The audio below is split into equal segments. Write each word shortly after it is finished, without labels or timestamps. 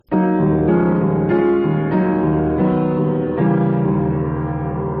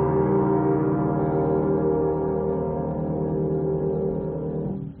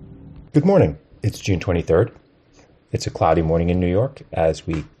Good morning. It's June 23rd. It's a cloudy morning in New York as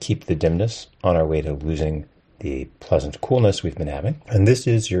we keep the dimness on our way to losing the pleasant coolness we've been having. And this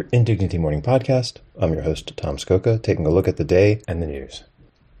is your Indignity Morning Podcast. I'm your host, Tom Skoka, taking a look at the day and the news.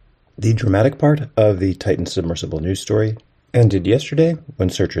 The dramatic part of the Titan submersible news story ended yesterday when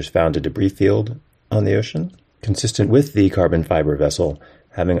searchers found a debris field on the ocean, consistent with the carbon fiber vessel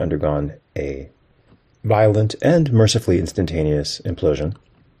having undergone a violent and mercifully instantaneous implosion.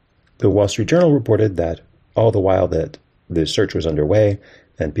 The Wall Street Journal reported that all the while that the search was underway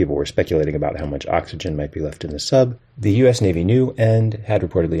and people were speculating about how much oxygen might be left in the sub, the U.S. Navy knew and had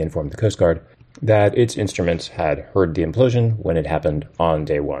reportedly informed the Coast Guard that its instruments had heard the implosion when it happened on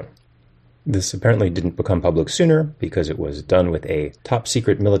day one. This apparently didn't become public sooner because it was done with a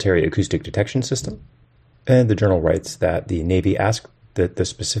top-secret military acoustic detection system. And the Journal writes that the Navy asked that the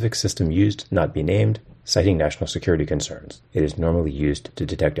specific system used not be named, citing national security concerns. It is normally used to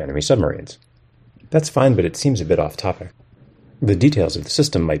detect enemy submarines. That's fine, but it seems a bit off topic. The details of the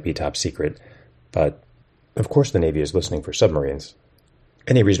system might be top secret, but of course the Navy is listening for submarines.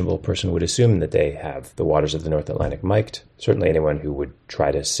 Any reasonable person would assume that they have the waters of the North Atlantic mic'd. Certainly anyone who would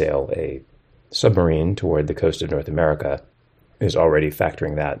try to sail a submarine toward the coast of North America is already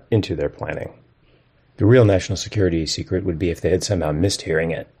factoring that into their planning. The real national security secret would be if they had somehow missed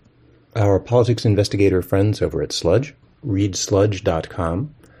hearing it. Our politics investigator friends over at Sludge,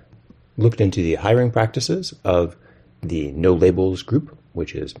 readsludge.com, looked into the hiring practices of the No Labels group,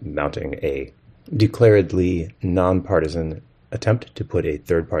 which is mounting a declaredly nonpartisan attempt to put a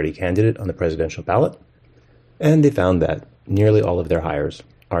third-party candidate on the presidential ballot, and they found that nearly all of their hires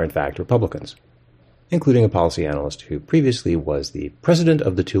are in fact Republicans, including a policy analyst who previously was the president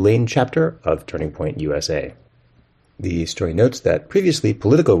of the Tulane chapter of Turning Point USA. The story notes that previously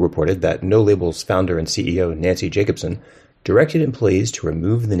Politico reported that No Labels founder and CEO Nancy Jacobson directed employees to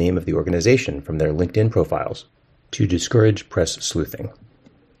remove the name of the organization from their LinkedIn profiles to discourage press sleuthing.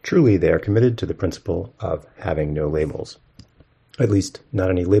 Truly, they are committed to the principle of having no labels. At least,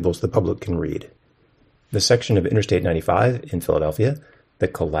 not any labels the public can read. The section of Interstate 95 in Philadelphia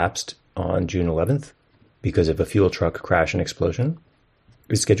that collapsed on June 11th because of a fuel truck crash and explosion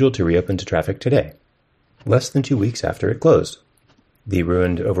is scheduled to reopen to traffic today, less than 2 weeks after it closed. The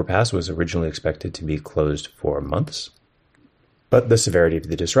ruined overpass was originally expected to be closed for months, but the severity of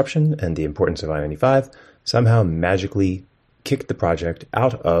the disruption and the importance of I-95 somehow magically kicked the project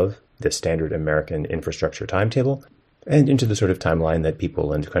out of the standard American infrastructure timetable and into the sort of timeline that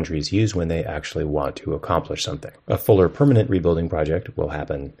people and countries use when they actually want to accomplish something. A fuller permanent rebuilding project will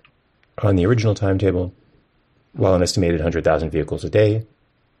happen on the original timetable, while an estimated 100,000 vehicles a day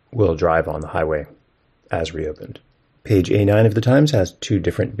will drive on the highway as reopened. Page A9 of the Times has two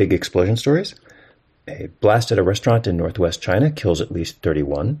different big explosion stories. A blast at a restaurant in northwest China kills at least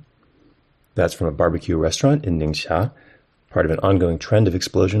 31. That's from a barbecue restaurant in Ningxia, part of an ongoing trend of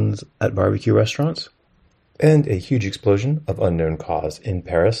explosions at barbecue restaurants. And a huge explosion of unknown cause in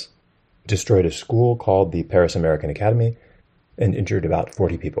Paris destroyed a school called the Paris American Academy and injured about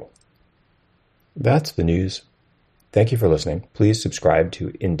 40 people. That's the news. Thank you for listening. Please subscribe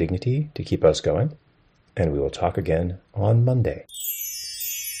to Indignity to keep us going, and we will talk again on Monday.